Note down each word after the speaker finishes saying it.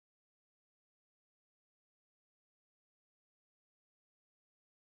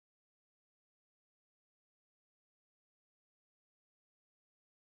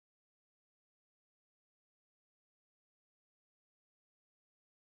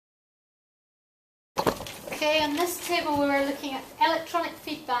Okay, on this table we were looking at electronic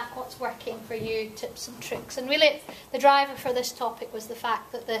feedback, what's working for you, tips and tricks. And really the driver for this topic was the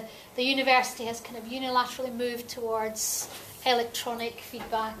fact that the university has kind of unilaterally moved towards electronic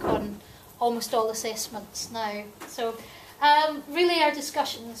feedback on almost all assessments now. So really our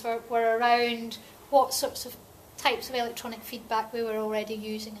discussions were around what sorts of types of electronic feedback we were already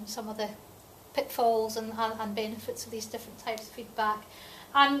using and some of the pitfalls and benefits of these different types of feedback.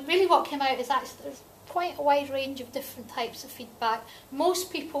 And really what came out is actually there's quite a wide range of different types of feedback.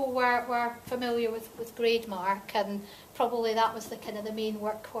 Most people were familiar with GradeMark, and probably that was the kind of the main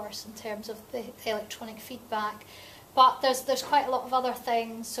workhorse in terms of the electronic feedback. But there's quite a lot of other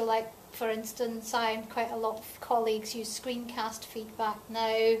things. So like, for instance, quite a lot of colleagues use screencast feedback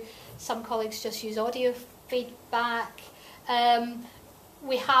now. Some colleagues just use audio feedback.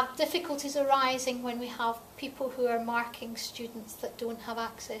 We have difficulties arising when we have people who are marking students that don't have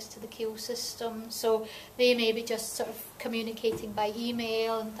access to the Keele system, so they may be just sort of communicating by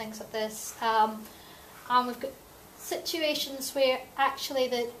email and things like this. And we've got situations where actually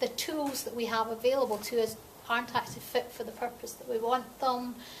the tools that we have available to us aren't actually fit for the purpose that we want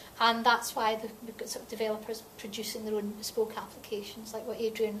them, and that's why we've got sort of developers producing their own bespoke applications, like what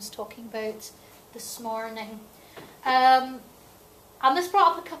Adrian was talking about this morning. And this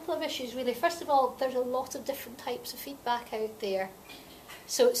brought up a couple of issues really. First of all, there's a lot of different types of feedback out there.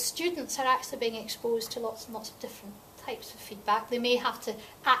 So students are actually being exposed to lots and lots of different types of feedback. They may have to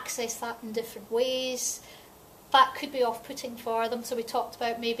access that in different ways. That could be off-putting for them. So we talked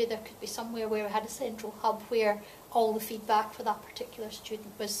about maybe there could be somewhere where we had a central hub where all the feedback for that particular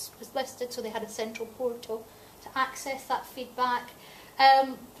student was listed, so they had a central portal to access that feedback.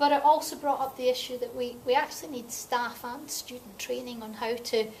 But it also brought up the issue that we actually need staff and student training on how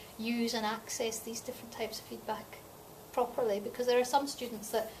to use and access these different types of feedback properly, because there are some students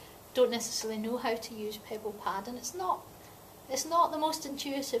that don't necessarily know how to use PebblePad, and it's not the most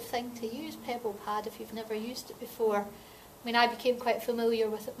intuitive thing to use PebblePad if you've never used it before. I mean, I became quite familiar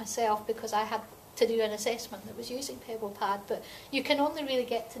with it myself because I had to do an assessment that was using PebblePad, but you can only really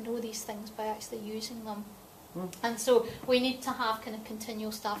get to know these things by actually using them. And so we need to have kind of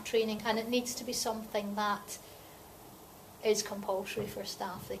continual staff training, and it needs to be something that is compulsory for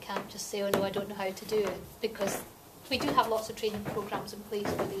staff. They can't just say, oh no, I don't know how to do it, because we do have lots of training programs in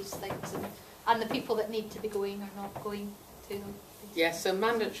place for these things, and the people that need to be going are not going to them. Yes, so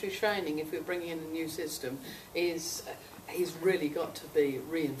mandatory training, if we're bringing in a new system, is really got to be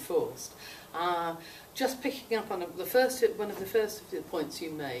reinforced. Just picking up on one of the first of the points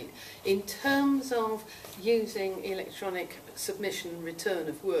you made, in terms of using electronic submission and return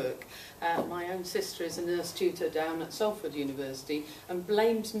of work, my own sister is a nurse tutor down at Salford University and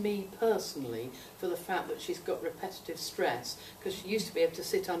blames me personally for the fact that she's got repetitive stress, because she used to be able to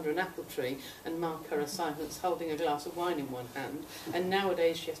sit under an apple tree and mark her assignments holding a glass of wine in one hand, and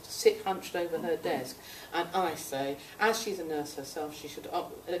nowadays she has to sit hunched over her desk. And I say, as she's a nurse herself, she should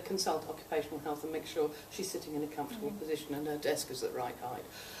consult occupational health and make sure she's sitting in a comfortable position and her desk is at the right height.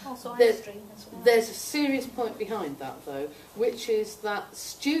 Also there's a serious point behind that though, which is that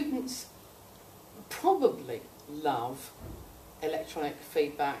students probably love electronic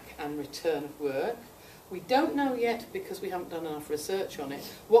feedback and return of work. We don't know yet because we haven't done enough research on it.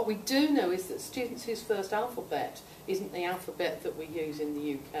 What we do know is that students whose first alphabet isn't the alphabet that we use in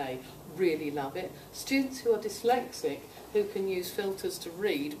the UK really love it. Students who are dyslexic, who can use filters to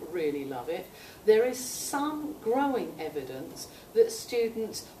read, really love it. There is some growing evidence that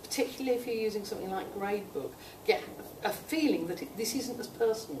students, particularly if you're using something like Gradebook, get a feeling that this isn't as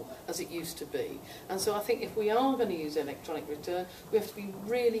personal as it used to be. And so I think if we are going to use electronic return, we have to be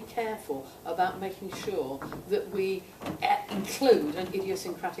really careful about making sure that we include an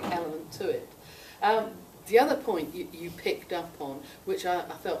idiosyncratic element to it. The other point you picked up on, which I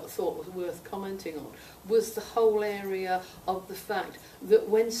thought was worth commenting on, was the whole area of the fact that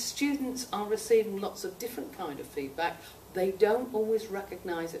when students are receiving lots of different kind of feedback, they don't always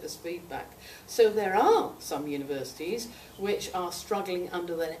recognise it as feedback. So there are some universities which are struggling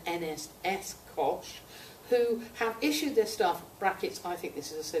under the NSS cosh, who have issued their staff, brackets, I think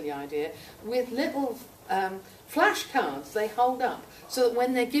this is a silly idea, with little flashcards they hold up, so that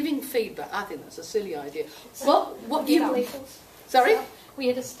when they're giving feedback, I think that's a silly idea. What you... Sorry? We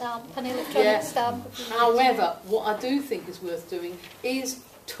had a stamp, an electronic stamp. However, what I do think is worth doing is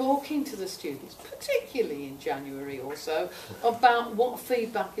talking to the students, particularly in January or so, about what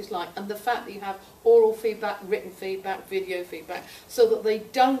feedback is like, and the fact that you have oral feedback, written feedback, video feedback, so that they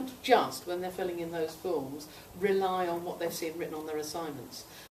don't just, when they're filling in those forms, rely on what they've seen written on their assignments.